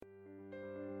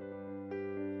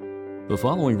The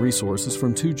following resources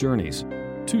from Two Journeys.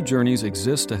 Two Journeys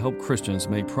exists to help Christians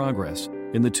make progress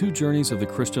in the two journeys of the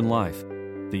Christian life,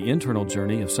 the internal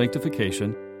journey of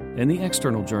sanctification and the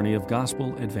external journey of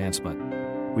gospel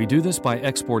advancement. We do this by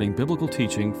exporting biblical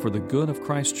teaching for the good of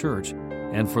Christ's church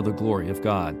and for the glory of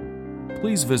God.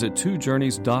 Please visit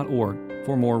twojourneys.org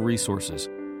for more resources.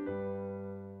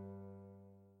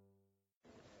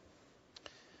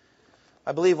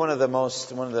 I believe one of the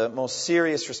most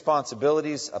serious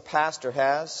responsibilities a pastor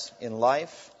has in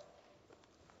life,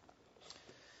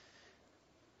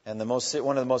 and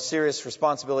one of the most serious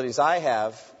responsibilities I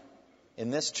have in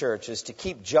this church, is to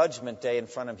keep Judgment Day in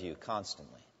front of you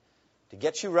constantly, to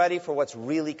get you ready for what's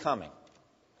really coming.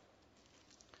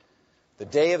 The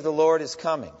day of the Lord is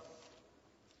coming.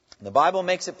 The Bible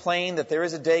makes it plain that there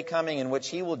is a day coming in which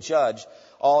He will judge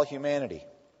all humanity.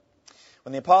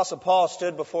 When the Apostle Paul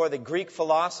stood before the Greek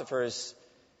philosophers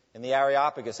in the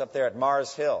Areopagus up there at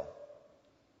Mars Hill,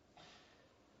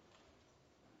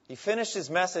 he finished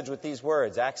his message with these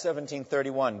words, Acts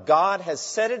 17:31, God has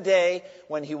set a day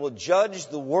when He will judge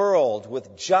the world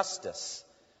with justice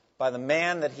by the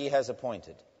man that He has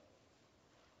appointed.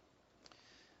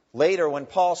 Later, when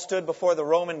Paul stood before the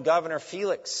Roman governor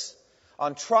Felix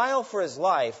on trial for his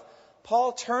life,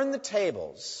 Paul turned the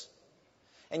tables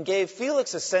and gave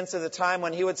Felix a sense of the time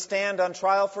when he would stand on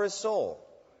trial for his soul.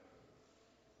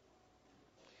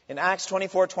 In Acts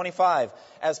 24:25,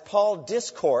 as Paul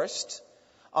discoursed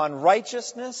on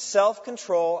righteousness,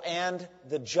 self-control, and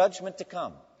the judgment to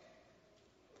come,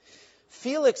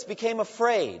 Felix became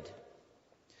afraid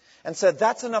and said,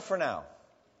 "That's enough for now.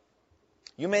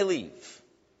 You may leave.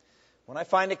 When I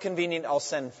find it convenient, I'll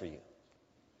send for you."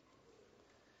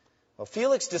 Well,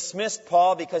 Felix dismissed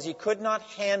Paul because he could not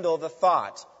handle the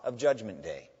thought of Judgment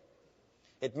Day.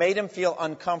 It made him feel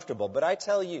uncomfortable. But I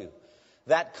tell you,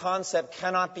 that concept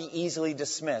cannot be easily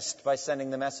dismissed by sending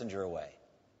the messenger away.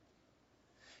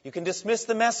 You can dismiss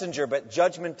the messenger, but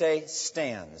Judgment Day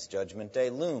stands. Judgment Day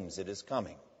looms. It is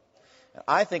coming.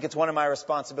 I think it's one of my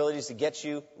responsibilities to get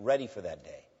you ready for that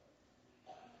day.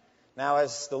 Now,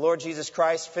 as the Lord Jesus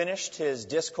Christ finished His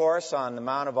discourse on the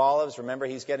Mount of Olives, remember,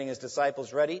 He's getting His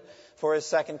disciples ready for His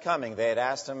second coming. They had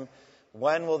asked Him,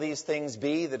 when will these things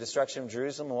be, the destruction of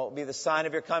Jerusalem, and what will be the sign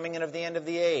of your coming and of the end of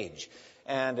the age?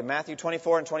 And in Matthew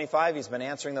 24 and 25, He's been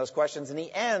answering those questions, and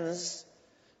He ends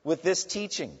with this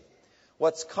teaching,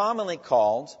 what's commonly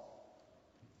called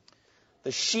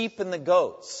the sheep and the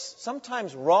goats,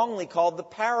 sometimes wrongly called the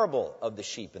parable of the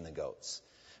sheep and the goats.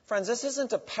 Friends, this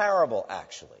isn't a parable,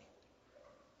 actually.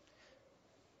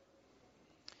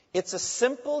 It's a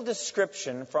simple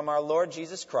description from our Lord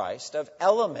Jesus Christ of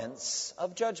elements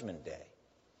of Judgment Day.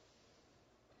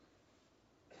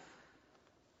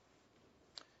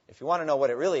 If you want to know what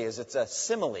it really is, it's a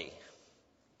simile.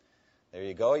 There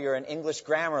you go. You're in English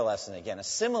grammar lesson again. A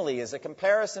simile is a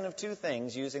comparison of two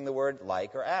things using the word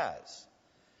like or as.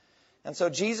 And so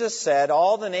Jesus said,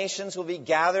 all the nations will be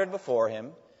gathered before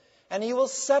Him, and He will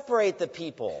separate the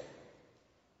people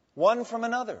one from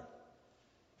another.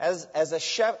 As a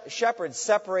shepherd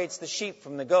separates the sheep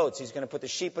from the goats, He's going to put the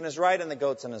sheep on His right and the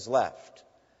goats on His left.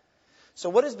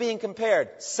 So what is being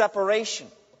compared? Separation.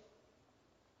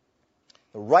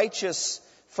 The righteous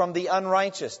from the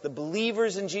unrighteous. The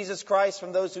believers in Jesus Christ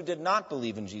from those who did not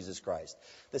believe in Jesus Christ.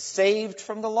 The saved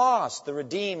from the lost. The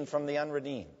redeemed from the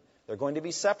unredeemed. They're going to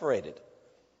be separated.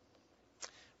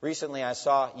 Recently I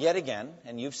saw yet again,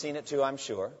 and you've seen it too, I'm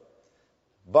sure,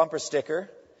 bumper sticker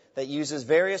that uses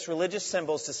various religious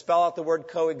symbols to spell out the word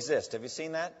coexist. Have you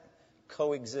seen that?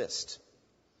 Coexist.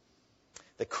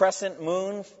 The crescent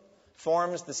moon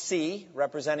forms the C,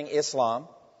 representing Islam.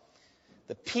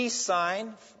 The peace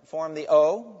sign formed the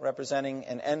O, representing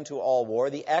an end to all war.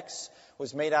 The X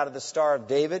was made out of the Star of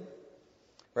David,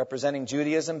 representing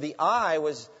Judaism. The I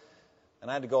was,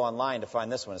 and I had to go online to find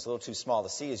this one. It's a little too small to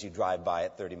see as you drive by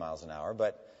at 30 miles an hour,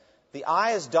 but the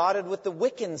I is dotted with the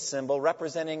Wiccan symbol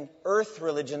representing earth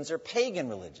religions or pagan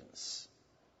religions.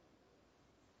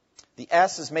 The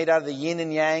S is made out of the yin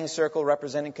and yang circle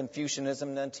representing Confucianism.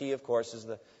 And then T, of course, is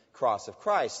the cross of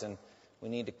Christ. And we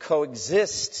need to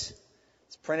coexist.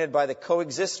 It's printed by the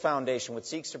Coexist Foundation, which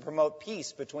seeks to promote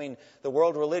peace between the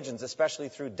world religions, especially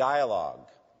through dialogue.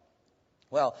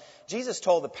 Well, Jesus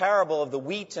told the parable of the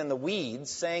wheat and the weeds,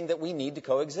 saying that we need to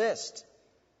coexist.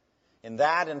 In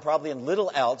that, and probably in little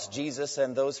else, Jesus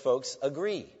and those folks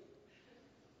agree.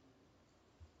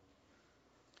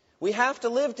 We have to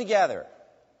live together.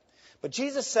 But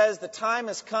Jesus says the time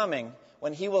is coming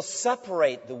when He will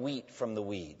separate the wheat from the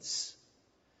weeds.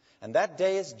 And that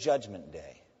day is Judgment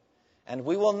Day. And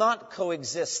we will not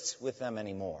coexist with them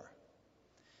anymore.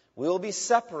 We will be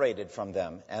separated from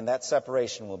them, and that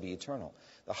separation will be eternal.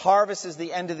 The harvest is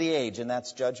the end of the age, and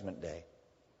that's Judgment Day.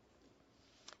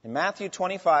 In Matthew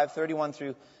 25, 31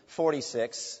 through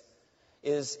 46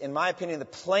 is, in my opinion, the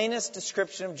plainest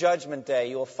description of Judgment Day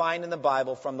you will find in the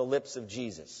Bible from the lips of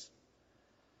Jesus.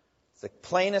 It's the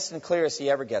plainest and clearest he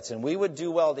ever gets, and we would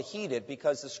do well to heed it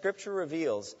because the Scripture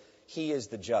reveals he is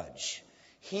the judge.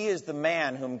 He is the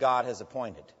man whom God has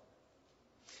appointed.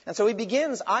 And so he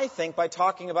begins, I think, by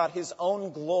talking about his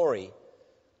own glory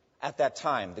at that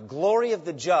time, the glory of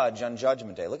the judge on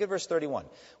Judgment Day. Look at verse 31.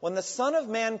 When the Son of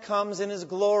Man comes in his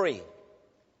glory,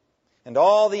 and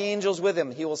all the angels with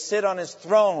him, he will sit on his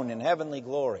throne in heavenly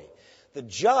glory. The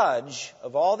judge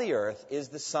of all the earth is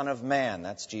the Son of Man.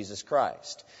 That's Jesus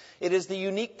Christ. It is the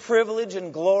unique privilege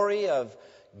and glory of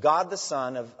God the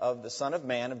Son, of the Son of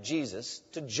Man, of Jesus,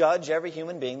 to judge every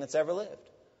human being that's ever lived.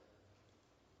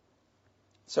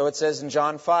 So it says in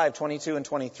John 5, 22 and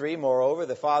 23, moreover,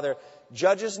 the Father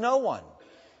judges no one,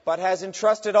 but has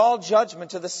entrusted all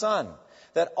judgment to the Son,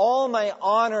 that all may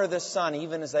honor the Son,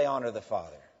 even as they honor the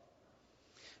Father.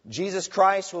 Jesus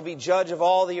Christ will be judge of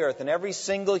all the earth, and every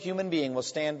single human being will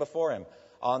stand before him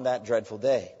on that dreadful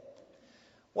day.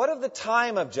 What of the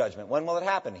time of judgment? When will it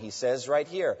happen? He says right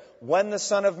here, when the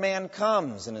Son of Man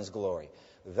comes in his glory.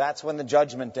 That's when the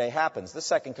Judgment Day happens, the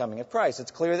second coming of Christ. It's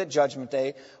clear that Judgment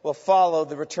Day will follow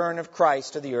the return of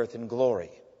Christ to the earth in glory.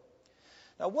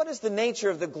 Now, what is the nature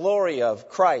of the glory of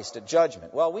Christ at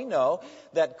judgment? Well, we know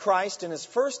that Christ in his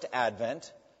first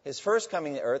advent, his first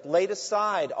coming to earth, laid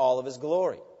aside all of his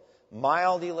glory.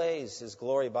 Mild he lays his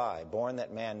glory by, born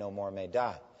that man no more may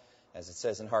die. As it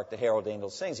says in Hark the Herald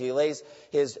Angels Sings, he lays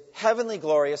his heavenly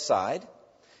glory aside.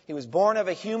 He was born of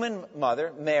a human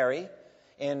mother, Mary,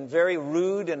 in very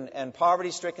rude and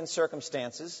poverty-stricken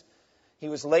circumstances. He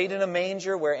was laid in a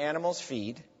manger where animals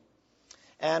feed.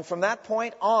 And from that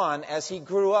point on, as he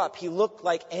grew up, he looked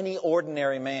like any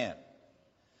ordinary man.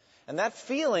 And that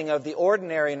feeling of the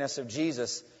ordinariness of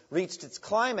Jesus reached its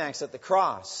climax at the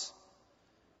cross,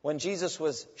 when Jesus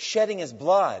was shedding his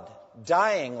blood,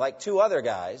 dying like two other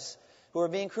guys who were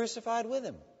being crucified with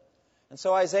him. And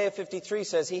so Isaiah 53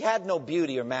 says he had no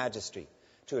beauty or majesty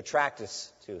to attract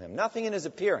us to him. Nothing in his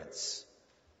appearance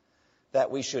that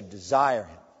we should desire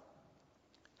him.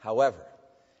 However,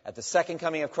 at the second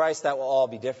coming of Christ, that will all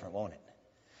be different, won't it?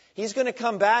 He's going to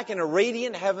come back in a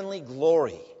radiant heavenly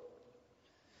glory.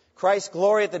 Christ's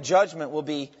glory at the judgment will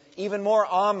be even more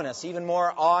ominous, even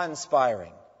more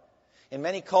awe-inspiring. In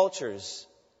many cultures,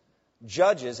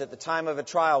 judges at the time of a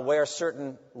trial wear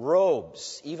certain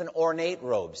robes, even ornate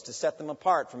robes, to set them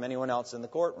apart from anyone else in the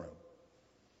courtroom.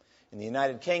 In the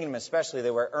United Kingdom especially,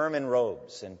 they wear ermine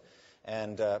robes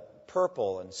and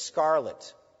purple and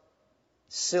scarlet,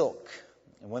 silk.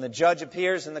 And when the judge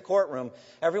appears in the courtroom,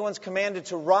 everyone's commanded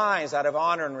to rise out of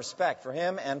honor and respect for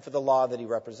him and for the law that he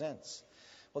represents.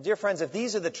 Well, dear friends, if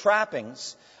these are the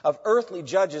trappings of earthly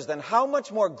judges, then how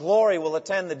much more glory will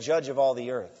attend the judge of all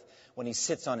the earth when he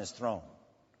sits on his throne?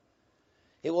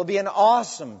 It will be an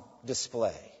awesome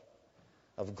display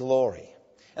of glory.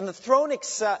 And the throne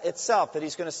itself that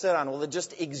he's going to sit on will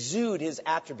just exude his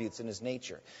attributes and his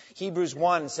nature. Hebrews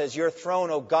 1 says, your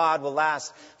throne, O God, will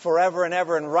last forever and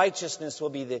ever, and righteousness will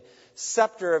be the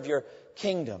scepter of your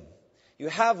kingdom. You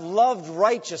have loved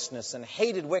righteousness and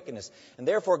hated wickedness, and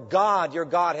therefore God, your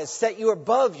God, has set you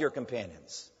above your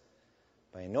companions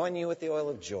by anointing you with the oil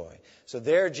of joy. So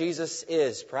there Jesus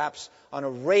is, perhaps on a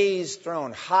raised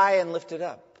throne, high and lifted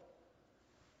up.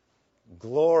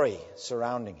 Glory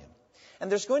surrounding him.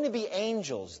 And there's going to be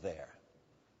angels there.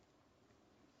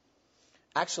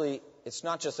 Actually, it's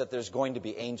not just that there's going to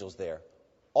be angels there.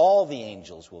 All the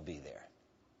angels will be there.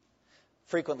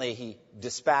 Frequently, he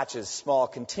dispatches small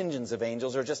contingents of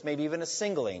angels, or just maybe even a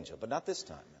single angel, but not this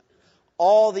time.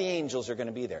 All the angels are going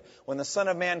to be there. When the Son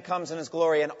of Man comes in his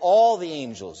glory, and all the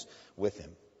angels with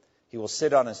him, he will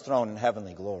sit on his throne in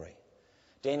heavenly glory.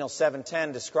 Daniel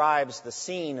 7:10 describes the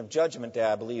scene of Judgment Day,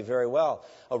 I believe, very well.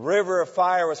 A river of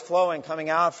fire was flowing, coming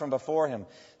out from before him.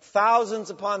 Thousands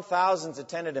upon thousands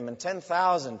attended him, and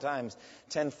 10,000 times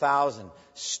 10,000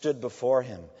 stood before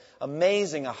him.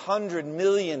 Amazing, 100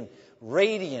 million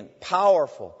radiant,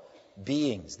 powerful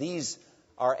beings. These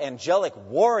are angelic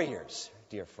warriors,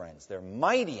 dear friends. They're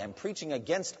mighty. I'm preaching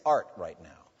against art right now.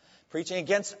 Preaching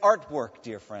against artwork,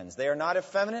 dear friends. They are not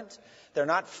effeminate. They're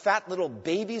not fat little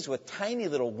babies with tiny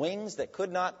little wings that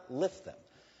could not lift them.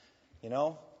 You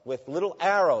know, with little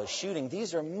arrows shooting.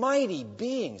 These are mighty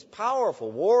beings,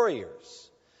 powerful warriors.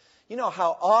 You know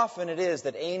how often it is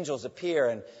that angels appear,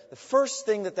 and the first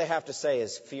thing that they have to say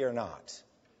is, fear not.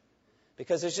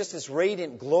 Because there's just this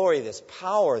radiant glory, this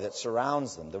power that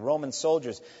surrounds them. The Roman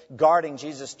soldiers guarding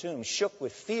Jesus' tomb shook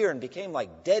with fear and became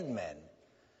like dead men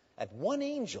at one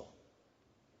angel,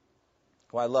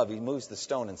 who I love. He moves the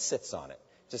stone and sits on it.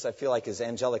 Just I feel like his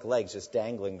angelic legs just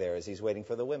dangling there as he's waiting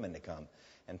for the women to come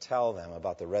and tell them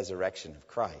about the resurrection of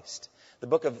Christ. The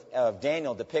book of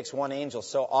Daniel depicts one angel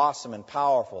so awesome and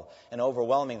powerful and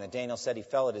overwhelming that Daniel said he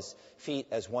fell at his feet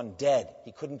as one dead.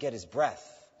 He couldn't get his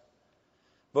breath.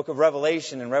 Book of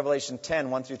Revelation, in Revelation 10,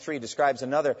 1-3, describes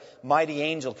another mighty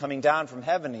angel coming down from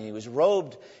heaven. And he was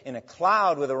robed in a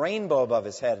cloud with a rainbow above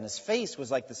his head. And his face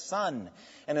was like the sun.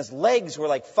 And his legs were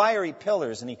like fiery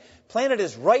pillars. And he planted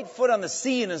his right foot on the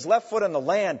sea and his left foot on the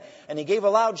land. And he gave a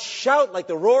loud shout like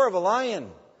the roar of a lion.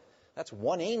 That's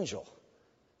one angel.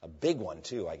 A big one,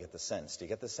 too, I get the sense. Do you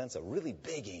get the sense? A really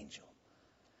big angel.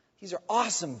 These are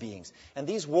awesome beings. And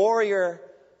these warrior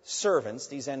servants,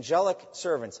 these angelic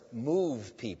servants,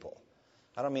 move people.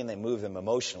 I don't mean they move them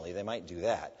emotionally. They might do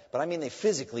that. But I mean they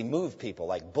physically move people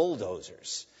like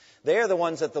bulldozers. They're the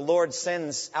ones that the Lord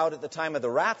sends out at the time of the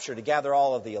rapture to gather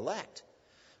all of the elect.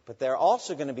 But they're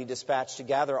also going to be dispatched to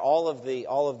gather all of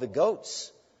the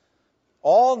goats.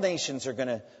 All nations are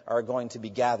going to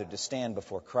be gathered to stand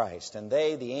before Christ. And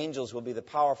they, the angels, will be the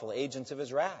powerful agents of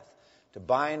his wrath to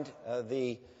bind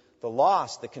the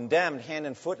lost, the condemned, hand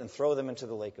and foot, and throw them into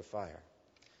the lake of fire.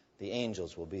 The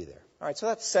angels will be there. All right, so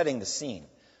that's setting the scene.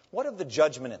 What of the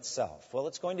judgment itself? Well,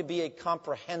 it's going to be a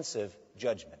comprehensive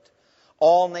judgment.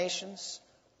 All nations,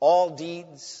 all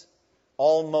deeds,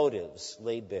 all motives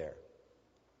laid bare.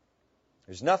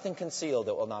 There's nothing concealed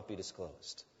that will not be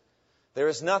disclosed. There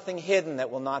is nothing hidden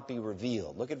that will not be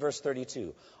revealed. Look at verse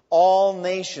 32. All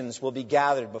nations will be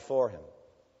gathered before him.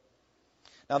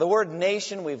 Now, the word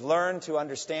nation we've learned to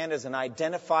understand as an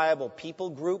identifiable people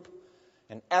group,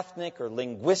 an ethnic or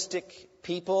linguistic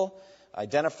people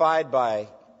identified by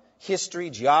history,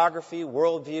 geography,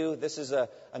 worldview. This is a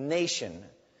nation,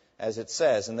 as it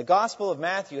says. And the Gospel of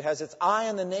Matthew has its eye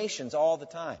on the nations all the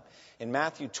time. In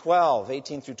Matthew 12,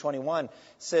 18-21, it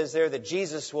says there that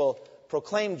Jesus will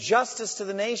proclaim justice to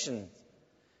the nations.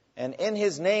 And in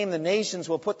his name, the nations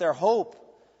will put their hope.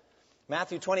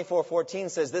 Matthew 24:14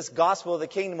 says this gospel of the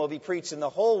kingdom will be preached in the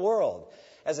whole world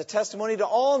as a testimony to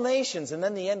all nations, and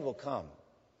then the end will come.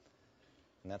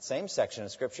 In that same section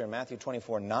of Scripture in Matthew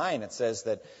 24:9, it says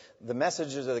that the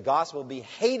messages of the gospel will be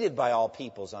hated by all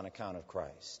peoples on account of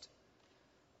Christ.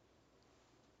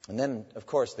 And then, of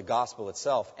course, the gospel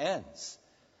itself ends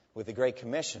with the Great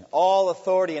Commission. All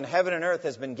authority in heaven and earth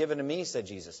has been given to me, said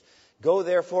Jesus. Go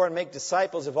therefore and make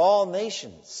disciples of all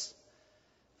nations,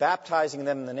 baptizing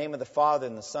them in the name of the Father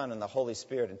and the Son and the Holy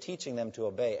Spirit, and teaching them to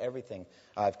obey everything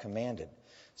I've commanded.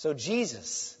 So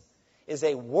Jesus is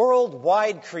a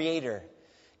worldwide creator.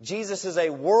 Jesus is a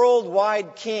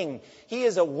worldwide king. He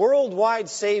is a worldwide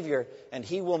savior, and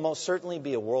he will most certainly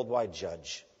be a worldwide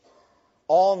judge.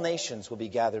 All nations will be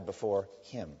gathered before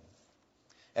him.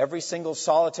 Every single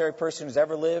solitary person who's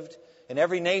ever lived in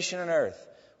every nation on earth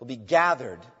will be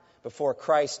gathered before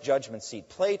Christ's judgment seat.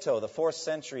 Plato, the 4th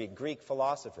century Greek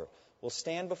philosopher, will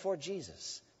stand before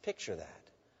Jesus. Picture that.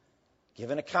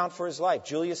 Give an account for his life.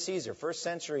 Julius Caesar, 1st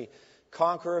century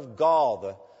conqueror of Gaul,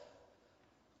 the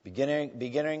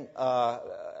beginning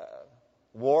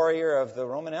warrior of the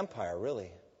Roman Empire,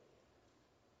 really,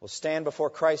 will stand before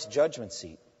Christ's judgment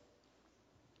seat.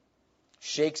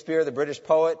 Shakespeare, the British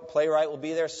poet, playwright, will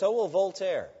be there. So will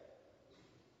Voltaire.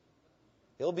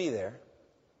 He'll be there,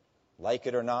 like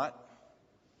it or not.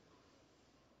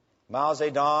 Mao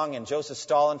Zedong and Joseph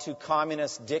Stalin, 2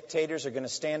 communist dictators, are going to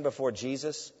stand before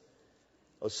Jesus.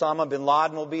 Osama bin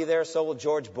Laden will be there. So will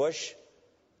George Bush.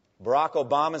 Barack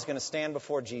Obama is going to stand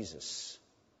before Jesus.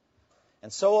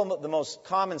 And so will the most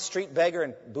common street beggar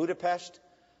in Budapest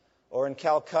or in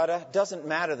Calcutta. Doesn't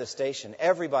matter the station.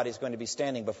 Everybody's going to be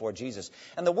standing before Jesus.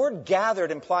 And the word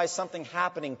gathered implies something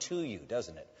happening to you,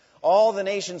 doesn't it? All the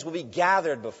nations will be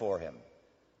gathered before him.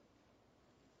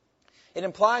 It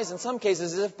implies in some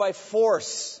cases as if by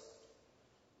force.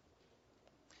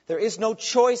 There is no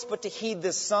choice but to heed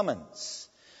this summons.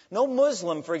 No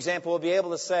Muslim, for example, will be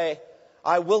able to say,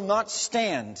 I will not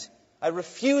stand. I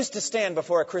refuse to stand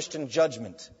before a Christian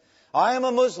judgment. I am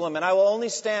a Muslim and I will only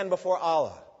stand before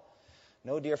Allah.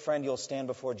 No, dear friend, you'll stand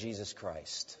before Jesus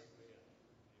Christ.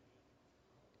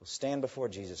 You'll stand before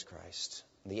Jesus Christ.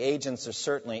 The agents are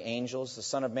certainly angels. The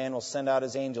Son of Man will send out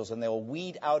his angels and they will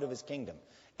weed out of his kingdom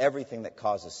everything that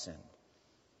causes sin.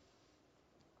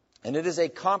 And it is a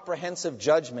comprehensive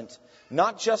judgment,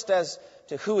 not just as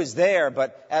to who is there,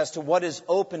 but as to what is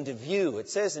open to view. It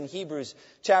says in Hebrews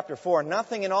chapter 4,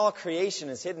 nothing in all creation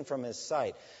is hidden from His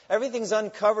sight. Everything's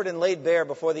uncovered and laid bare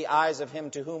before the eyes of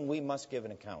Him to whom we must give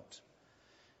an account.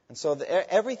 And so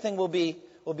everything will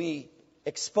be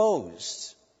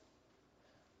exposed.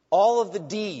 All of the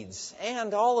deeds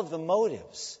and all of the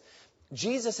motives.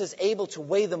 Jesus is able to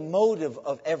weigh the motive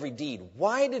of every deed.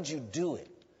 Why did you do it?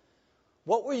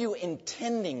 What were you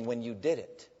intending when you did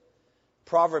it?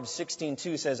 Proverbs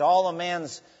 16:2 says, all a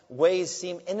man's ways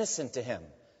seem innocent to him,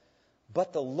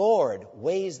 but the Lord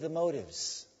weighs the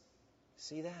motives.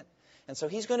 See that? And so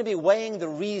He's going to be weighing the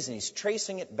reason. He's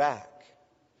tracing it back.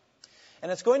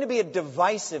 And it's going to be a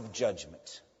divisive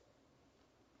judgment.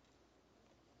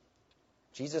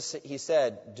 Jesus, He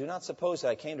said, do not suppose that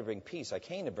I came to bring peace. I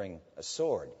came to bring a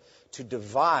sword, to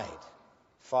divide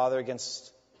father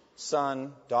against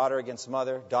son, daughter against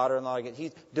mother, daughter-in-law against...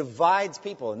 He divides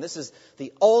people, and this is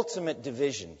the ultimate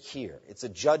division here. It's a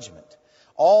judgment.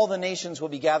 All the nations will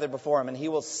be gathered before Him, and He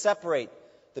will separate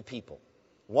the people,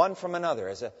 one from another.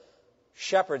 As a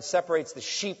shepherd separates the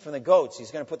sheep from the goats,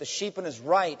 He's going to put the sheep on His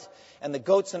right and the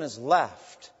goats on His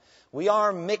left. We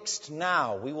are mixed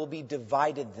now. We will be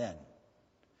divided then.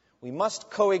 We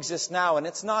must coexist now, and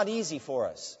it's not easy for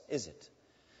us, is it?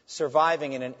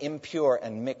 Surviving in an impure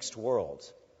and mixed world.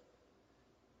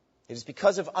 It is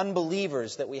because of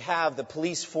unbelievers that we have the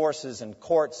police forces and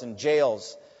courts and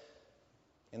jails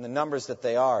in the numbers that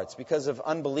they are. It's because of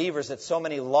unbelievers that so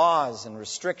many laws and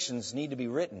restrictions need to be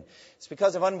written. It's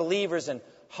because of unbelievers in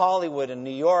Hollywood and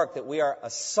New York that we are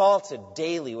assaulted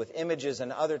daily with images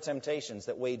and other temptations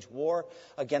that wage war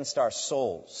against our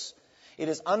souls. It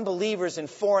is unbelievers in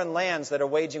foreign lands that are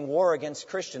waging war against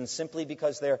Christians simply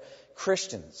because they're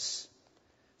Christians.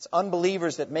 It's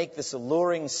unbelievers that make this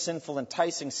alluring, sinful,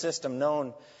 enticing system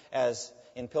known as,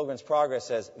 in Pilgrim's Progress,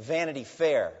 as Vanity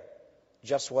Fair,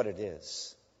 just what it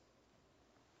is.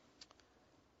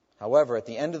 However, at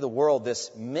the end of the world,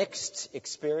 this mixed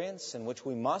experience in which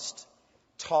we must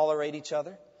tolerate each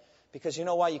other, because you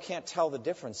know why? You can't tell the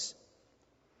difference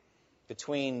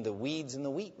between the weeds and the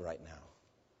wheat right now.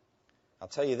 I'll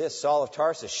tell you this, Saul of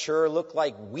Tarsus sure looked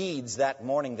like weeds that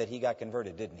morning that he got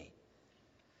converted, didn't he?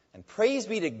 And praise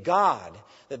be to God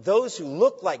that those who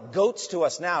look like goats to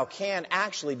us now can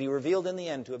actually be revealed in the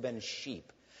end to have been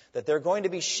sheep. That they're going to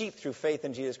be sheep through faith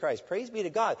in Jesus Christ. Praise be to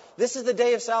God. This is the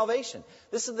day of salvation.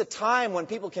 This is the time when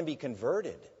people can be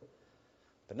converted.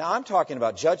 But now I'm talking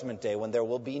about Judgment Day when there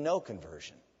will be no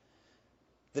conversion.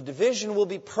 The division will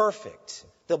be perfect.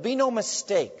 There'll be no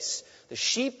mistakes. The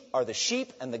sheep are the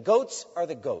sheep and the goats are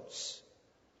the goats.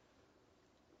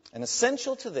 And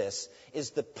essential to this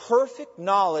is the perfect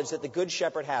knowledge that the Good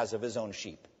Shepherd has of His own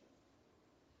sheep.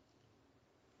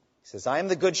 He says, I am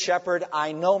the Good Shepherd,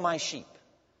 I know my sheep,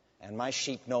 and my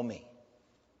sheep know me.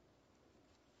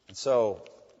 And so,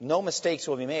 no mistakes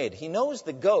will be made. He knows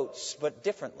the goats, but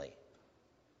differently.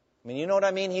 I mean, you know what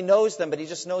I mean? He knows them, but He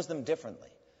just knows them differently.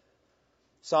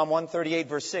 Psalm 138,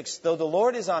 verse 6, though the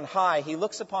Lord is on high, He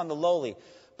looks upon the lowly,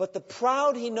 but the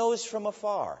proud He knows from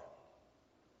afar.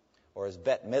 Or as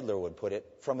Bette Midler would put it,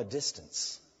 from a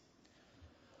distance.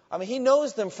 I mean, He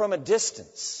knows them from a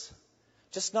distance,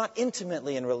 just not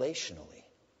intimately and relationally.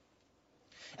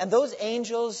 And those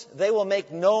angels, they will make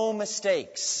no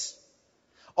mistakes.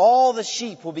 All the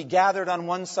sheep will be gathered on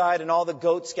one side and all the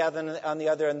goats gathered on the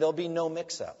other, and there'll be no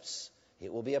mix-ups.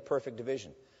 It will be a perfect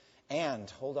division. And,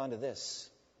 hold on to this,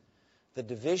 the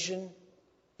division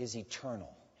is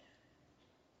eternal.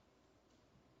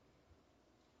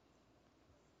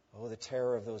 Oh, the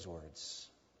terror of those words.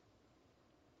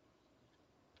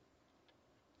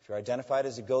 If you're identified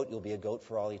as a goat, you'll be a goat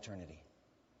for all eternity.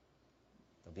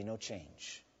 There'll be no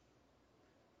change.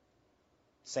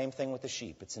 Same thing with the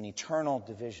sheep. It's an eternal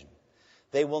division.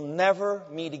 They will never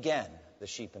meet again, the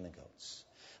sheep and the goats.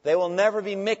 They will never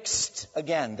be mixed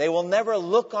again. They will never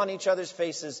look on each other's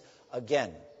faces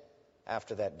again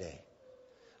after that day.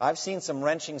 I've seen some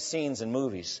wrenching scenes in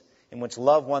movies in which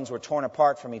loved ones were torn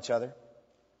apart from each other.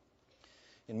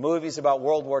 In movies about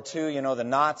World War II, you know, the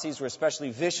Nazis were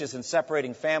especially vicious in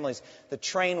separating families. The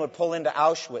train would pull into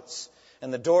Auschwitz,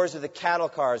 and the doors of the cattle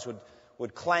cars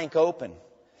would clank open.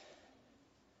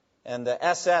 And the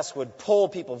SS would pull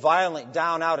people violently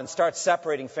down out and start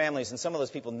separating families. And some of those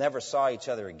people never saw each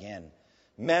other again.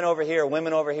 Men over here,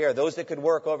 women over here, those that could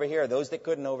work over here, those that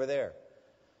couldn't over there.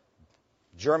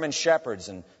 German shepherds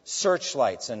and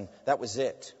searchlights, and that was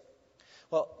it.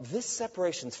 Well, this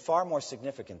separation is far more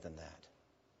significant than that.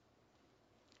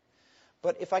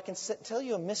 But if I can tell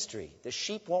you a mystery, the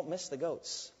sheep won't miss the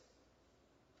goats.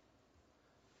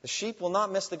 The sheep will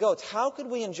not miss the goats. How could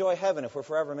we enjoy heaven if we're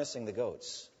forever missing the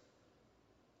goats?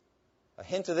 A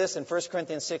hint of this in 1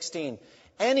 Corinthians 16.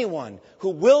 Anyone who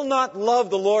will not love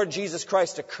the Lord Jesus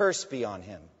Christ, a curse be on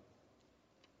him.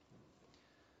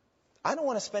 I don't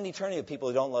want to spend eternity with people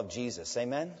who don't love Jesus.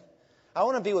 Amen? I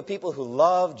want to be with people who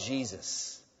love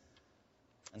Jesus.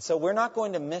 And so we're not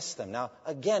going to miss them. Now,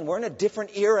 again, we're in a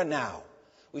different era now.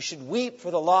 We should weep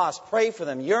for the lost, pray for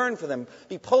them, yearn for them,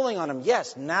 be pulling on them.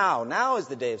 Yes, now. Now is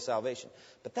the day of salvation.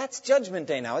 But that's Judgment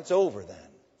Day now. It's over then.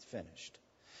 It's finished.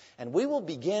 And we will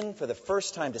begin for the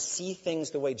first time to see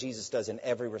things the way Jesus does in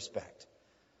every respect.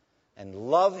 And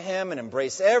love Him and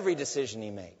embrace every decision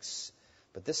He makes.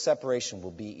 But this separation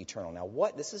will be eternal.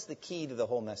 Now, this is the key to the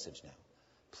whole message now.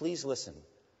 Please listen.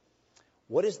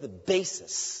 What is the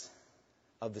basis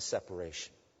of the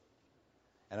separation?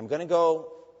 And I'm going to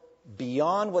go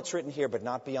beyond what's written here, but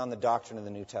not beyond the doctrine of the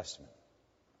New Testament.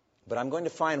 But I'm going to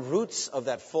find roots of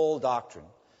that full doctrine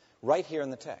right here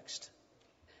in the text.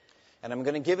 And I'm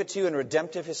going to give it to you in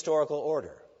redemptive historical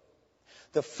order.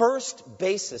 The first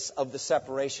basis of the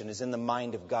separation is in the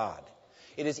mind of God.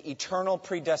 It is eternal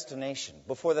predestination.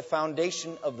 Before the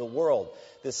foundation of the world,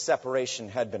 this separation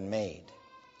had been made.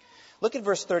 Look at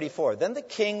verse 34. Then the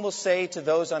king will say to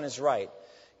those on his right,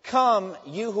 "Come,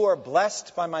 you who are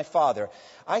blessed by my Father."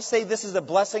 I say this is a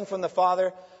blessing from the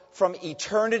Father from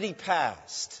eternity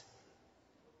past.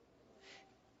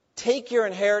 Take your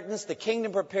inheritance, the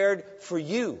kingdom prepared for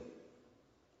you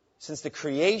since the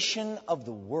creation of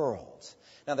the world.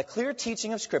 Now, the clear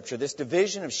teaching of Scripture, this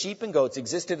division of sheep and goats,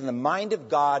 existed in the mind of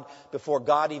God before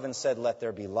God even said, "Let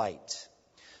there be light."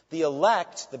 The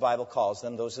elect, the Bible calls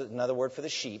them, those is another word for the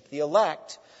sheep, the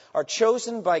elect are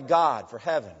chosen by God for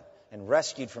heaven and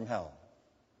rescued from hell.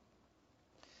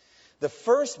 The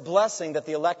first blessing that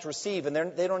the elect receive, and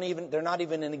they're not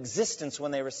even in existence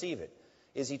when they receive it,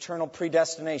 is eternal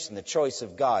predestination, the choice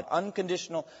of God.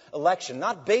 Unconditional election,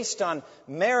 not based on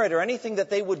merit or anything that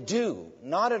they would do.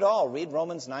 Not at all. Read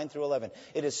Romans 9 through 11.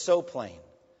 It is so plain.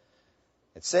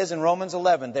 It says in Romans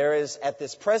 11, there is at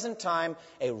this present time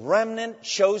a remnant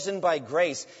chosen by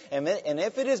grace. And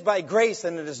if it is by grace,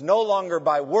 then it is no longer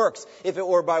by works. If it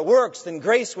were by works, then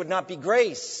grace would not be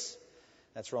grace.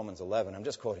 That's Romans 11. I'm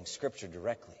just quoting Scripture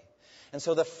directly. And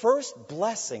so the first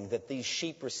blessing that these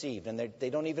sheep received, and they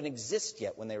don't even exist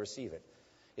yet when they receive it,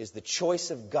 is the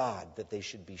choice of God that they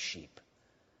should be sheep.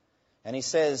 And He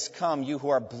says, "Come, you who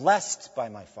are blessed by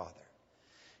my Father.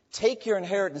 Take your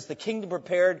inheritance, the kingdom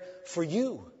prepared for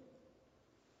you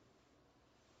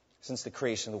since the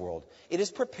creation of the world." It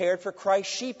is prepared for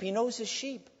Christ's sheep. He knows His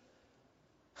sheep.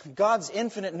 God's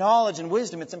infinite knowledge and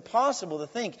wisdom, it's impossible to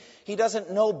think He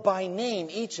doesn't know by name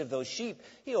each of those sheep.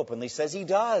 He openly says He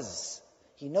does.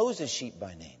 He knows His sheep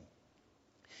by name.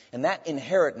 And that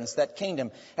inheritance, that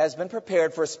kingdom, has been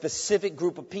prepared for a specific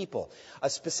group of people. A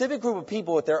specific group of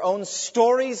people with their own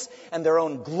stories and their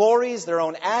own glories, their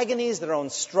own agonies, their own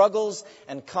struggles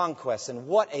and conquests. And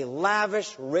what a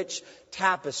lavish, rich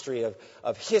tapestry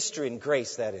of history and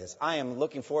grace that is. I am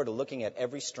looking forward to looking at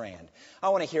every strand. I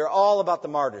want to hear all about the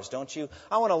martyrs, don't you?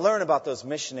 I want to learn about those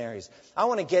missionaries. I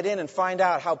want to get in and find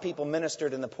out how people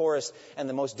ministered in the poorest and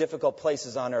the most difficult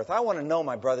places on earth. I want to know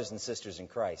my brothers and sisters in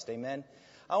Christ. Amen?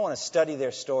 I want to study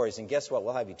their stories, and guess what?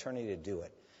 We'll have eternity to do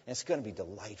it. And it's going to be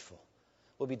delightful.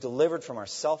 We'll be delivered from our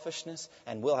selfishness,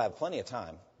 and we'll have plenty of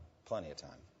time. Plenty of time.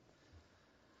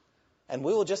 And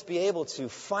we will just be able to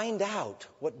find out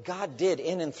what God did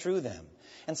in and through them.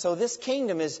 And so this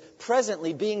kingdom is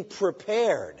presently being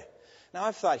prepared. Now,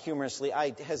 I've thought humorously,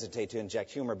 I hesitate to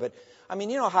inject humor, but I mean,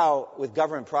 you know how with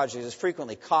government projects, there's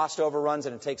frequently cost overruns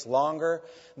and it takes longer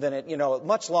than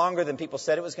much longer than people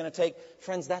said it was going to take.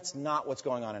 Friends, that's not what's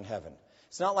going on in heaven.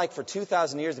 It's not like for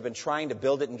 2,000 years they've been trying to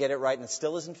build it and get it right and it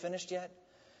still isn't finished yet.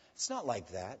 It's not like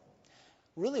that.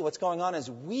 Really what's going on is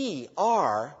we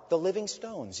are the living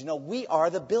stones. We are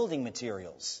the building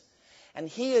materials. And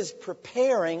He is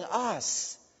preparing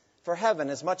us for heaven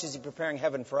as much as He's preparing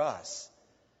heaven for us.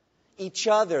 Each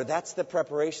other, that's the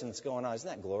preparation that's going on. Isn't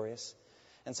that glorious?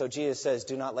 And so Jesus says,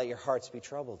 do not let your hearts be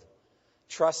troubled.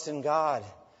 Trust in God.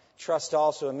 Trust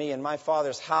also in me. In my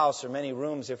Father's house are many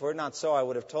rooms. If it were not so, I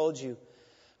would have told you.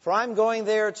 For I'm going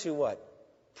there to what?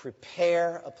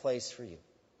 Prepare a place for you.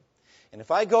 And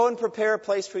if I go and prepare a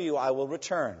place for you, I will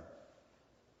return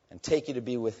and take you to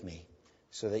be with me,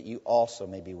 so that you also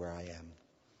may be where I am.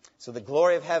 So the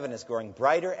glory of heaven is growing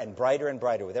brighter and brighter and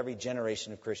brighter with every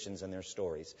generation of Christians and their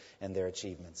stories and their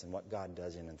achievements and what God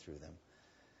does in and through them.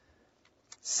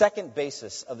 Second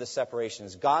basis of the separation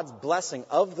is God's blessing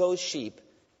of those sheep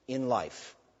in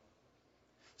life.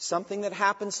 Something that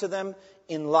happens to them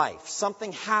in life.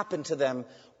 Something happened to them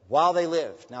while they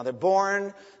live. Now they're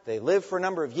born, they live for a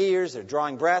number of years, they're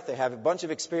drawing breath, they have a bunch of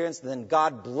experience, and then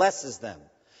God blesses them.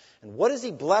 And what does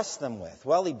He bless them with?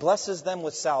 Well, He blesses them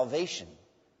with salvation.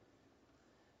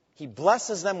 He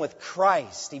blesses them with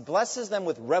Christ. He blesses them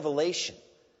with revelation.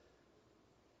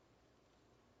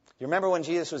 You remember when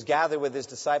Jesus was gathered with His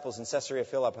disciples in Caesarea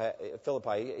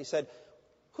Philippi, He said,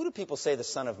 "Who do people say the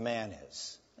Son of Man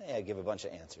is?" I give a bunch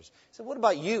of answers. He said, "What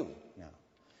about you? Now,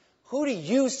 who do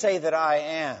you say that I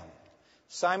am?"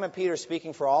 Simon Peter,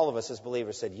 speaking for all of us as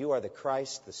believers, said, "You are the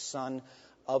Christ, the Son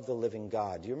of the living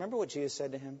God." Do you remember what Jesus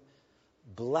said to him?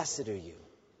 "Blessed are you.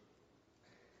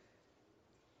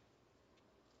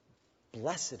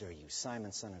 Blessed are you,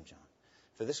 Simon, son of John.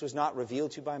 For this was not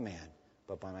revealed to you by man,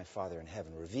 but by my Father in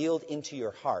heaven. Revealed into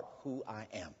your heart who I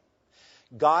am."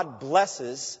 God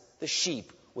blesses the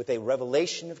sheep with a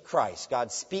revelation of Christ. God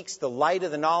speaks the light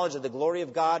of the knowledge of the glory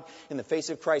of God in the face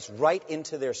of Christ right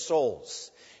into their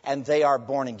souls. And they are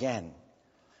born again.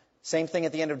 Same thing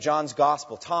at the end of John's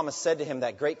Gospel. Thomas said to Him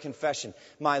that great confession,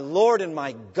 "My Lord and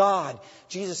my God."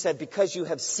 Jesus said, "Because you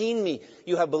have seen me,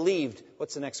 you have believed."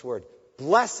 What's the next word?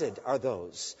 Blessed are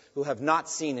those who have not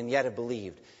seen and yet have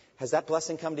believed. Has that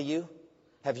blessing come to you?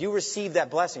 Have you received that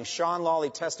blessing? Sean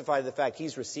Lawley testified to the fact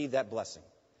he's received that blessing.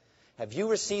 Have you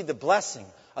received the blessing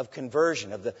of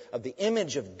conversion, of the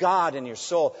image of God in your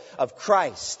soul, of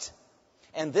Christ?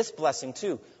 And this blessing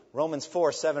too, Romans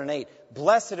 4, 7 and 8.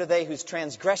 Blessed are they whose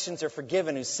transgressions are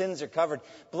forgiven, whose sins are covered.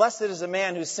 Blessed is the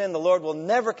man whose sin the Lord will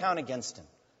never count against him.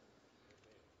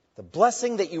 The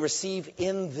blessing that you receive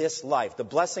in this life, the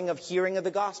blessing of hearing of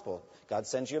the gospel. God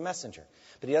sends you a messenger.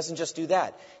 But He doesn't just do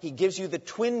that. He gives you the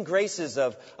twin graces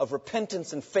of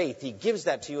repentance and faith. He gives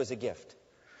that to you as a gift.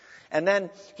 And then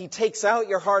He takes out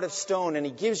your heart of stone and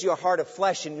He gives you a heart of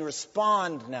flesh, and you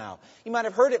respond now. You might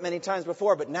have heard it many times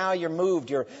before, but now you're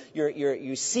moved.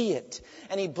 You see it.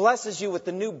 And He blesses you with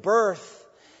the new birth.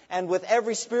 And with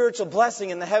every spiritual blessing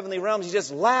in the heavenly realms, He's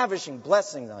just lavishing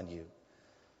blessings on you.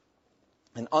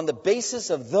 And on the basis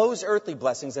of those earthly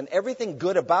blessings and everything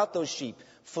good about those sheep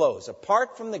flows.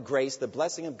 Apart from the grace, the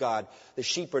blessing of God, the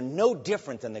sheep are no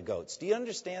different than the goats. Do you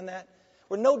understand that?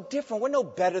 We're no different. We're no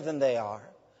better than they are.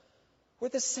 We're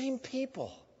the same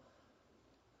people.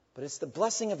 But it's the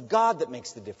blessing of God that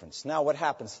makes the difference. Now what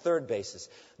happens? Third basis.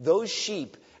 Those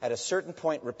sheep at a certain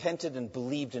point repented and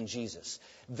believed in Jesus.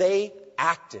 They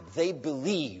acted. They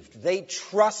believed. They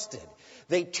trusted.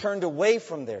 They turned away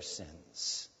from their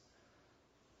sins.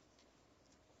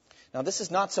 Now, this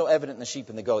is not so evident in the sheep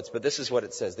and the goats, but this is what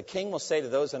it says. The king will say to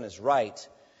those on his right,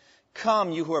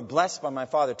 "Come, you who are blessed by my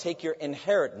Father, take your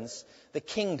inheritance, the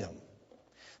kingdom."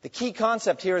 The key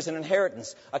concept here is an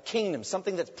inheritance, a kingdom,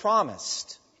 something that's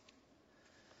promised.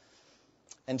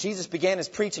 And Jesus began His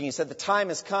preaching. He said, "The time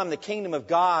has come. The kingdom of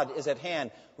God is at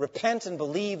hand. Repent and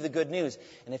believe the good news."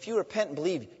 And if you repent and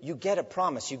believe, you get a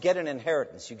promise. You get an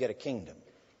inheritance. You get a kingdom.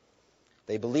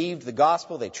 They believed the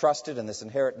gospel, they trusted, and this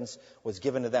inheritance was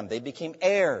given to them. They became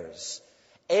heirs,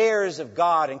 heirs of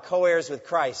God and co-heirs with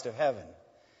Christ of heaven.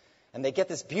 And they get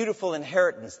this beautiful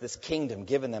inheritance, this kingdom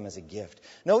given them as a gift.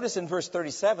 Notice in verse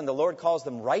 37, the Lord calls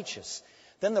them righteous.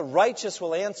 Then the righteous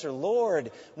will answer,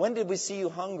 "Lord, when did we see you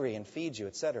hungry and feed you,"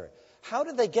 etc. How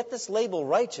did they get this label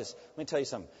righteous? Let me tell you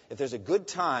something. If there's a good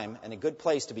time and a good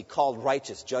place to be called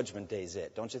righteous, Judgment Day is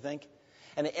it, don't you think?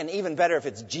 And even better if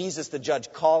it's Jesus the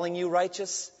judge calling you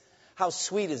righteous. How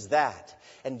sweet is that?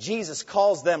 And Jesus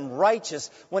calls them righteous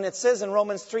when it says in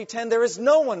Romans 3:10, there is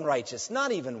no one righteous,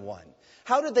 not even one.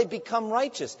 How did they become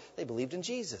righteous? They believed in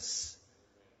Jesus.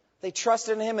 They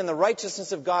trusted in Him, and the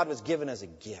righteousness of God was given as a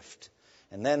gift.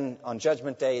 And then on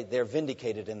Judgment Day, they're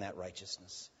vindicated in that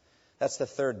righteousness. That's the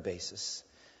third basis.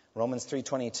 Romans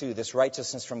 3:22, this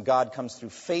righteousness from God comes through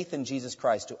faith in Jesus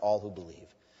Christ to all who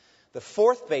believe. The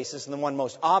fourth basis, and the one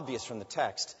most obvious from the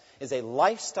text, is a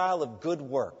lifestyle of good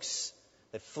works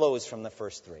that flows from the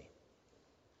first three.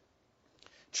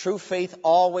 True faith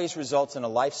always results in a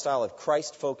lifestyle of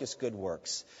Christ-focused good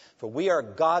works. For we are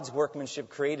God's workmanship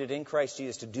created in Christ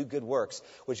Jesus to do good works,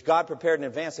 which God prepared in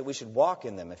advance that we should walk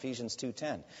in them, Ephesians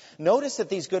 2:10. Notice that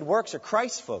these good works are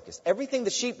Christ-focused. Everything the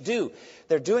sheep do,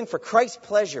 they're doing for Christ's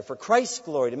pleasure, for Christ's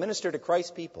glory, to minister to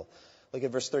Christ's people. Look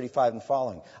at verse 35 and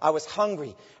following. "I was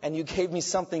hungry, and you gave me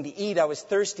something to eat. I was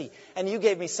thirsty, and you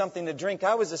gave me something to drink.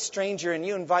 I was a stranger, and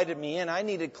you invited me in. I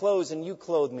needed clothes, and you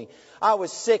clothed me. I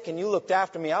was sick, and you looked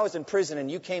after me. I was in prison, and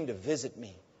you came to visit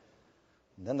me."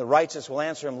 And then the righteous will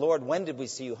answer him, "Lord, when did we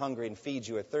see you hungry and feed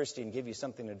you, or thirsty and give you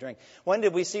something to drink? When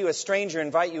did we see you a stranger,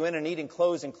 invite you in, and eating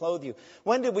clothes and clothe you?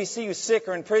 When did we see you sick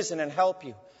or in prison and help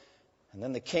you?" And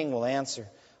then the king will answer,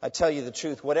 "I tell you the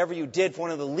truth, whatever you did for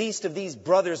one of the least of these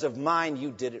brothers of mine,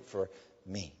 you did it for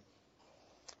me."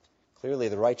 Clearly,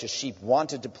 the righteous sheep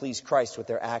wanted to please Christ with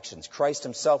their actions. Christ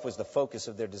himself was the focus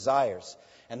of their desires.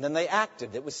 And then they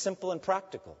acted. It was simple and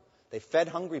practical. They fed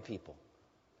hungry people.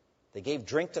 They gave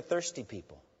drink to thirsty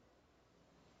people.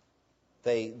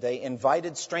 They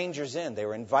invited strangers in. They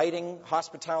were inviting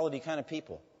hospitality kind of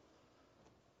people.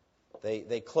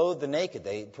 They clothed the naked.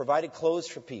 They provided clothes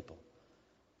for people.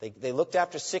 They looked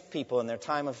after sick people in their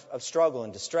time of struggle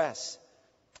and distress.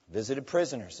 Visited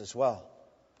prisoners as well.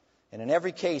 And in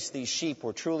every case, these sheep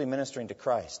were truly ministering to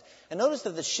Christ. And notice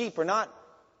that the sheep are not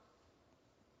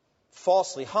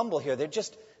falsely humble here. They're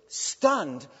just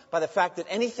stunned by the fact that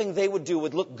anything they would do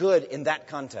would look good in that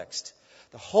context.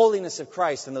 The holiness of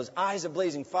Christ and those eyes of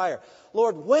blazing fire.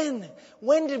 Lord, when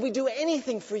did we do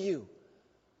anything for you?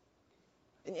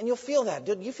 And you'll feel that.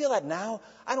 Do you feel that now?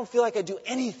 I don't feel like I do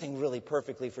anything really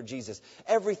perfectly for Jesus.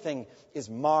 Everything is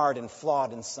marred and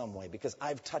flawed in some way because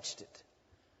I've touched it.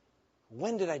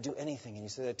 When did I do anything? And he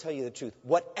said, I tell you the truth,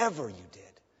 whatever you did.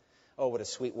 Oh, what a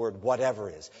sweet word, whatever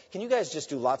is. Can you guys just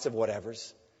do lots of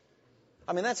whatevers?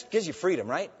 I mean, that gives you freedom,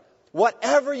 right?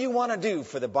 Whatever you want to do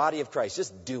for the body of Christ,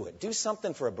 just do it. Do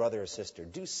something for a brother or sister.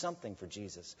 Do something for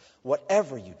Jesus.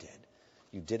 Whatever you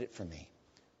did it for me.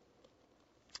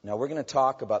 Now, we're going to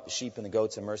talk about the sheep and the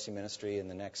goats and mercy ministry in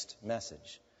the next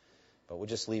message. But we'll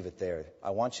just leave it there. I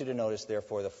want you to notice,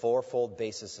 therefore, the fourfold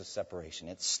basis of separation.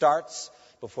 It starts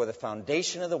before the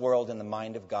foundation of the world in the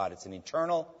mind of God. It's an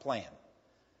eternal plan.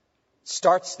 It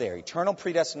starts there, eternal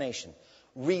predestination,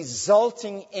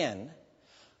 resulting in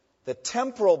the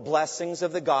temporal blessings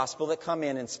of the gospel that come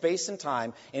in space and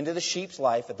time into the sheep's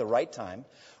life at the right time,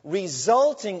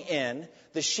 resulting in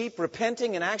the sheep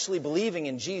repenting and actually believing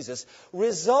in Jesus,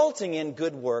 resulting in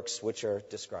good works which are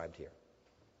described here.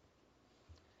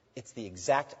 It's the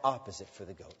exact opposite for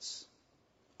the goats,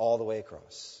 all the way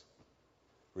across.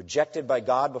 Rejected by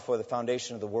God before the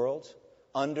foundation of the world,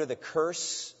 under the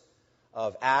curse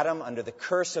of Adam, under the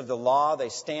curse of the law, they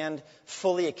stand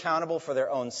fully accountable for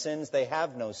their own sins. They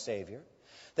have no Savior.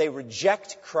 They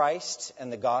reject Christ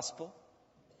and the gospel.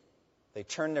 They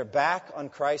turn their back on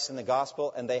Christ and the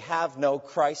gospel, and they have no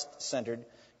Christ-centered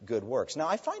good works. Now,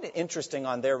 I find it interesting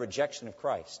on their rejection of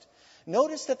Christ.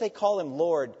 Notice that they call him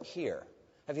Lord here.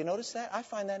 Have you noticed that? I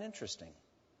find that interesting.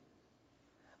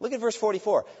 Look at verse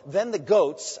 44. Then the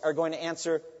goats are going to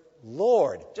answer,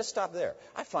 Lord. Just stop there.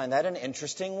 I find that an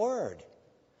interesting word.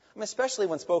 I mean, especially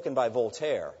when spoken by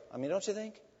Voltaire. I mean, don't you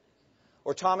think?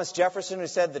 Or Thomas Jefferson, who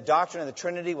said the doctrine of the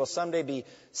Trinity will someday be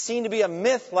seen to be a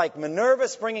myth like Minerva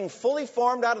springing fully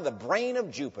formed out of the brain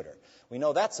of Jupiter. We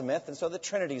know that's a myth, and so the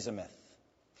Trinity is a myth.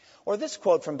 Or this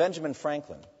quote from Benjamin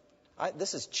Franklin.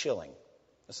 This is chilling.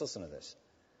 Let's listen to this.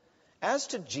 As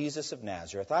to Jesus of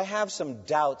Nazareth, I have some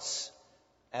doubts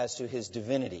as to his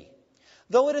divinity,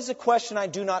 though it is a question I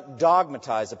do not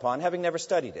dogmatize upon, having never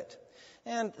studied it,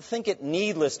 and think it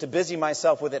needless to busy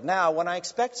myself with it now, when I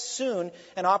expect soon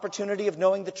an opportunity of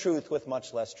knowing the truth with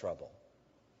much less trouble.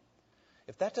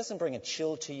 If that doesn't bring a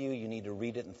chill to you, you need to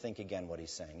read it and think again what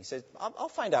he's saying. He says, I'll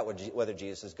find out whether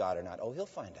Jesus is God or not. Oh, he'll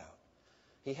find out.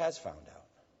 He has found out.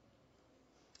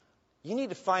 You need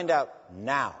to find out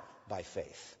now by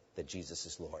faith that Jesus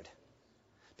is Lord.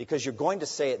 Because you're going to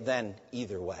say it then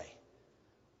either way.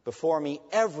 Before me,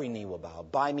 every knee will bow.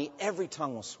 By me, every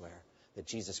tongue will swear that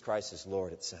Jesus Christ is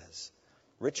Lord, it says.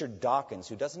 Richard Dawkins,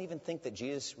 who doesn't even think that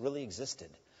Jesus really existed,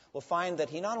 will find that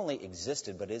he not only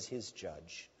existed, but is his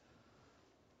judge.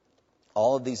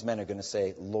 All of these men are going to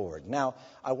say, Lord. Now,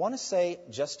 I want to say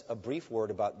just a brief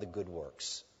word about the good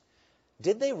works.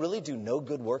 Did they really do no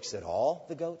good works at all,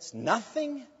 the goats?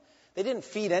 Nothing? They didn't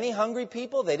feed any hungry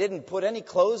people? They didn't put any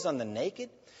clothes on the naked?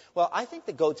 Well, I think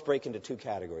the goats break into two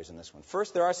categories in this one.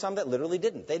 First, there are some that literally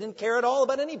didn't. They didn't care at all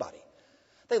about anybody.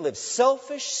 They live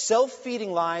selfish,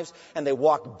 self-feeding lives, and they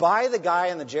walk by the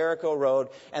guy on the Jericho Road,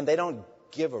 and they don't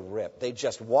give a rip. They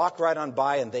just walk right on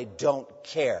by, and they don't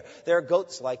care. There are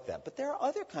goats like that. But there are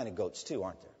other kind of goats, too,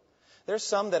 aren't there? There's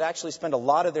some that actually spend a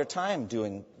lot of their time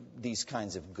doing these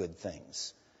kinds of good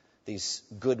things, these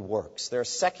good works. There are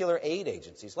secular aid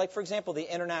agencies, like, for example,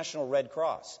 the International Red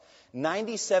Cross.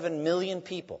 97 million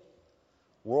people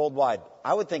worldwide.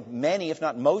 I would think many, if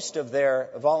not most, of their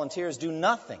volunteers do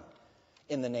nothing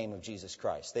in the name of Jesus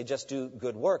Christ. They just do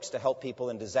good works to help people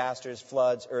in disasters,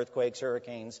 floods, earthquakes,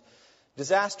 hurricanes,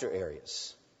 disaster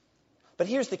areas. But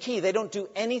here's the key. They don't do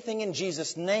anything in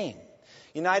Jesus' name.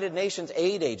 United Nations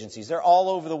aid agencies, they're all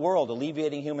over the world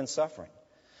alleviating human suffering.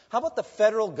 How about the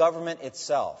federal government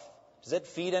itself? Does it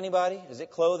feed anybody? Does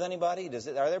it clothe anybody?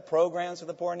 Are there programs for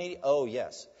the poor and needy? Oh,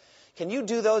 yes. Can you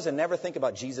do those and never think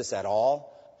about Jesus at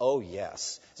all? Oh,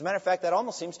 yes. As a matter of fact, that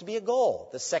almost seems to be a goal,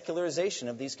 the secularization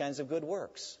of these kinds of good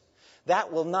works.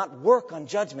 That will not work on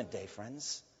Judgment Day,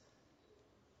 friends.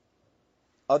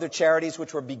 Other charities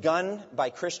which were begun by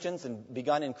Christians and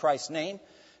begun in Christ's name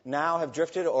now have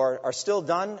drifted or are still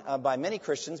done by many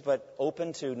Christians but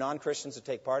open to non-Christians to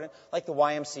take part in, like the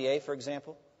YMCA, for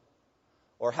example,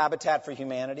 or Habitat for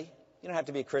Humanity. You don't have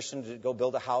to be a Christian to go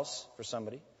build a house for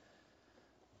somebody.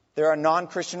 There are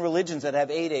non-Christian religions that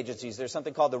have aid agencies. There's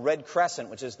something called the Red Crescent,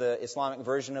 which is the Islamic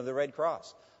version of the Red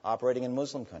Cross, operating in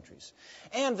Muslim countries.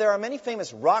 And there are many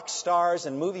famous rock stars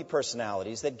and movie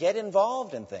personalities that get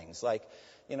involved in things like,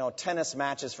 tennis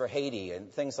matches for Haiti and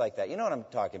things like that. You know what I'm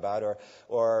talking about?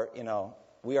 Or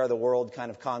We Are the World kind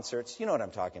of concerts. You know what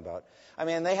I'm talking about. I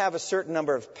mean, they have a certain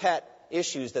number of pet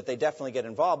issues that they definitely get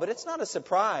involved, but it's not a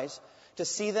surprise to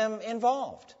see them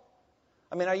involved.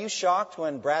 I mean, are you shocked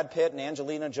when Brad Pitt and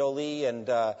Angelina Jolie and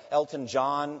Elton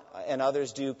John and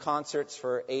others do concerts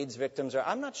for AIDS victims?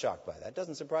 I'm not shocked by that. It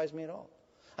doesn't surprise me at all.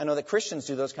 I know that Christians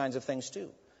do those kinds of things too.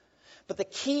 But the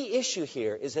key issue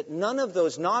here is that none of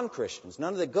those non-Christians,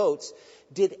 none of the goats,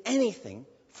 did anything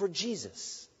for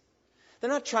Jesus. They're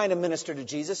not trying to minister to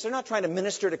Jesus. They're not trying to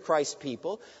minister to Christ's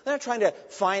people. They're not trying to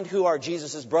find who are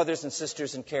Jesus' brothers and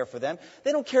sisters and care for them.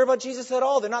 They don't care about Jesus at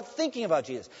all. They're not thinking about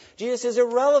Jesus. Jesus is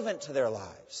irrelevant to their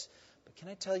lives. But can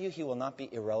I tell you, he will not be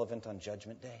irrelevant on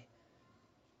Judgment Day?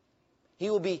 He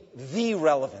will be the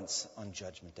relevance on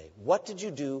Judgment Day. What did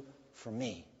you do for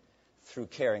me through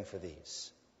caring for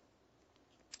these?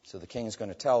 So the king is going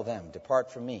to tell them,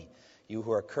 "Depart from me, you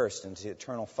who are cursed, into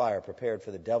eternal fire prepared for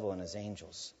the devil and his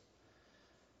angels."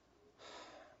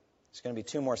 There's going to be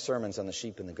 2 more sermons on the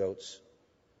sheep and the goats.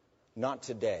 Not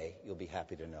today, you'll be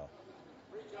happy to know.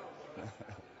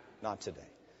 Not today.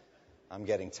 I'm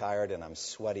getting tired and I'm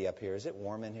sweaty up here. Is it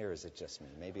warm in here or is it just me?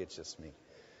 Maybe it's just me.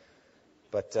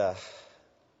 But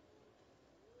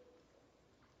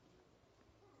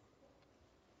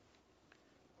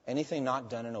anything not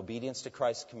done in obedience to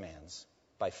Christ's commands,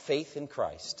 by faith in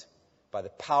Christ, by the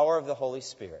power of the Holy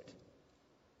Spirit,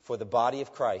 for the body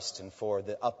of Christ and for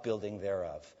the upbuilding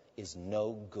thereof, is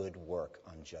no good work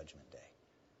on Judgment Day.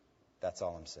 That's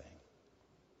all I'm saying.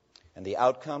 And the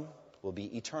outcome will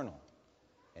be eternal.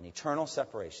 An eternal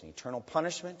separation, eternal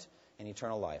punishment, and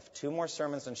eternal life. 2 more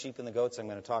sermons on sheep and the goats. I'm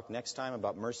going to talk next time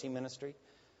about mercy ministry,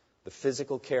 the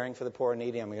physical caring for the poor and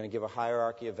needy. I'm going to give a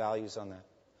hierarchy of values on that.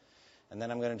 And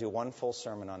then I'm going to do 1 full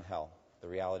sermon on hell, the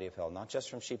reality of hell, not just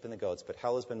from sheep and the goats, but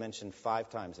hell has been mentioned 5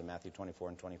 times in Matthew 24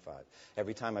 and 25.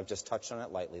 Every time I've just touched on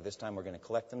it lightly. This time we're going to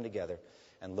collect them together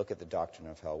and look at the doctrine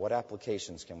of hell. What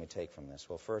applications can we take from this?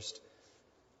 Well, first,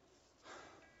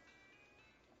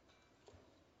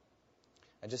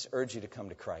 I just urge you to come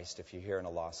to Christ if you're here in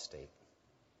a lost state.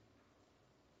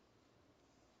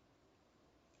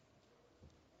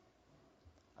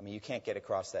 I mean, you can't get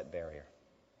across that barrier.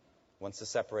 Once the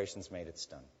separation's made, it's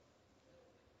done.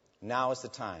 Now is the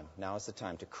time. Now is the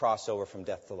time to cross over from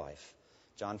death to life.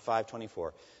 John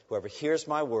 5:24. Whoever hears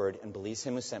my word and believes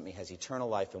him who sent me has eternal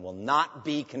life and will not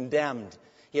be condemned.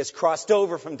 He has crossed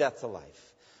over from death to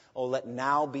life. Oh, let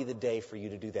now be the day for you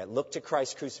to do that. Look to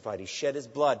Christ crucified. He shed his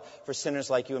blood for sinners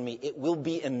like you and me. It will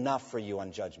be enough for you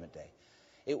on Judgment Day.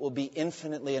 It will be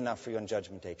infinitely enough for you on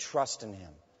Judgment Day. Trust in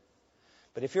him.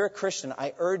 But if you're a Christian,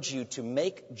 I urge you to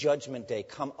make Judgment Day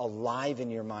come alive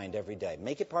in your mind every day.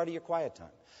 Make it part of your quiet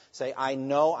time. Say, I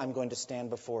know I'm going to stand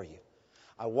before you.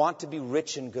 I want to be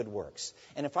rich in good works.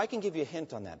 And if I can give you a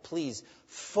hint on that, please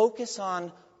focus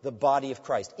on the body of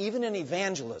Christ. Even in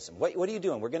evangelism. What are you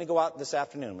doing? We're going to go out this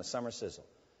afternoon with Summer Sizzle.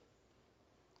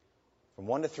 From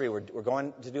 1 to 3, we're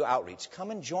going to do outreach.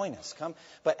 Come and join us. Come.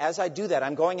 But as I do that,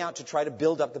 I'm going out to try to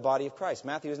build up the body of Christ.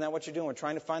 Matthew, isn't that what you're doing? We're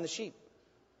trying to find the sheep.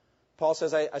 Paul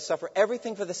says, I suffer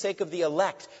everything for the sake of the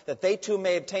elect, that they too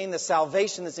may obtain the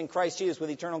salvation that's in Christ Jesus with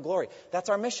eternal glory. That's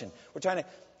our mission. We're trying to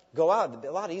go out. It'd be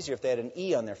a lot easier if they had an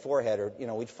E on their forehead or,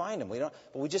 we'd find them. But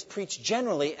we just preach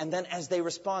generally, and then as they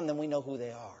respond, then we know who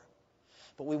they are.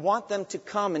 But we want them to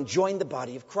come and join the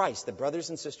body of Christ, the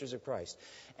brothers and sisters of Christ.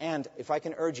 And if I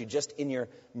can urge you, just in your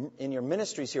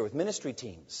ministries here with ministry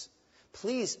teams,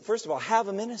 please, first of all, have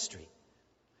a ministry.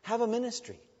 Have a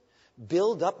ministry.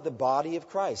 Build up the body of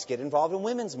Christ. Get involved in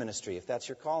women's ministry, if that's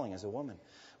your calling as a woman.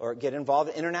 Or get involved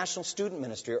in international student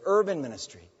ministry or urban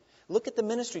ministry. Look at the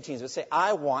ministry teams and say,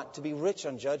 I want to be rich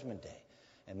on Judgment Day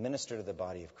and minister to the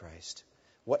body of Christ.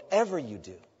 Whatever you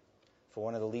do for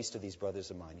one of the least of these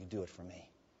brothers of mine, you do it for me.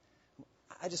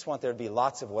 I just want there to be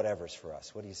lots of whatevers for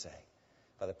us. What do you say?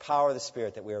 By the power of the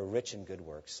Spirit, that we are rich in good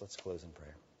works. Let's close in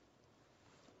prayer.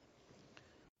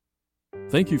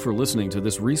 Thank you for listening to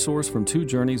this resource from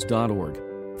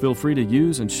twojourneys.org. Feel free to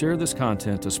use and share this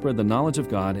content to spread the knowledge of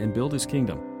God and build His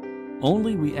kingdom.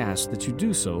 Only we ask that you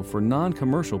do so for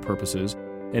non-commercial purposes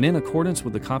and in accordance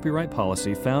with the copyright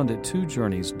policy found at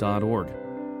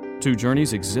twojourneys.org. Two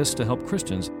Journeys exists to help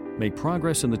Christians make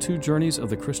progress in the two journeys of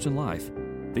the Christian life,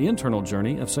 the internal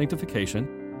journey of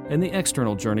sanctification and the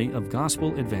external journey of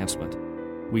gospel advancement.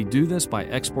 We do this by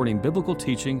exporting biblical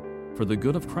teaching for the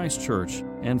good of Christ's church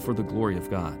and for the glory of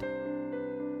God.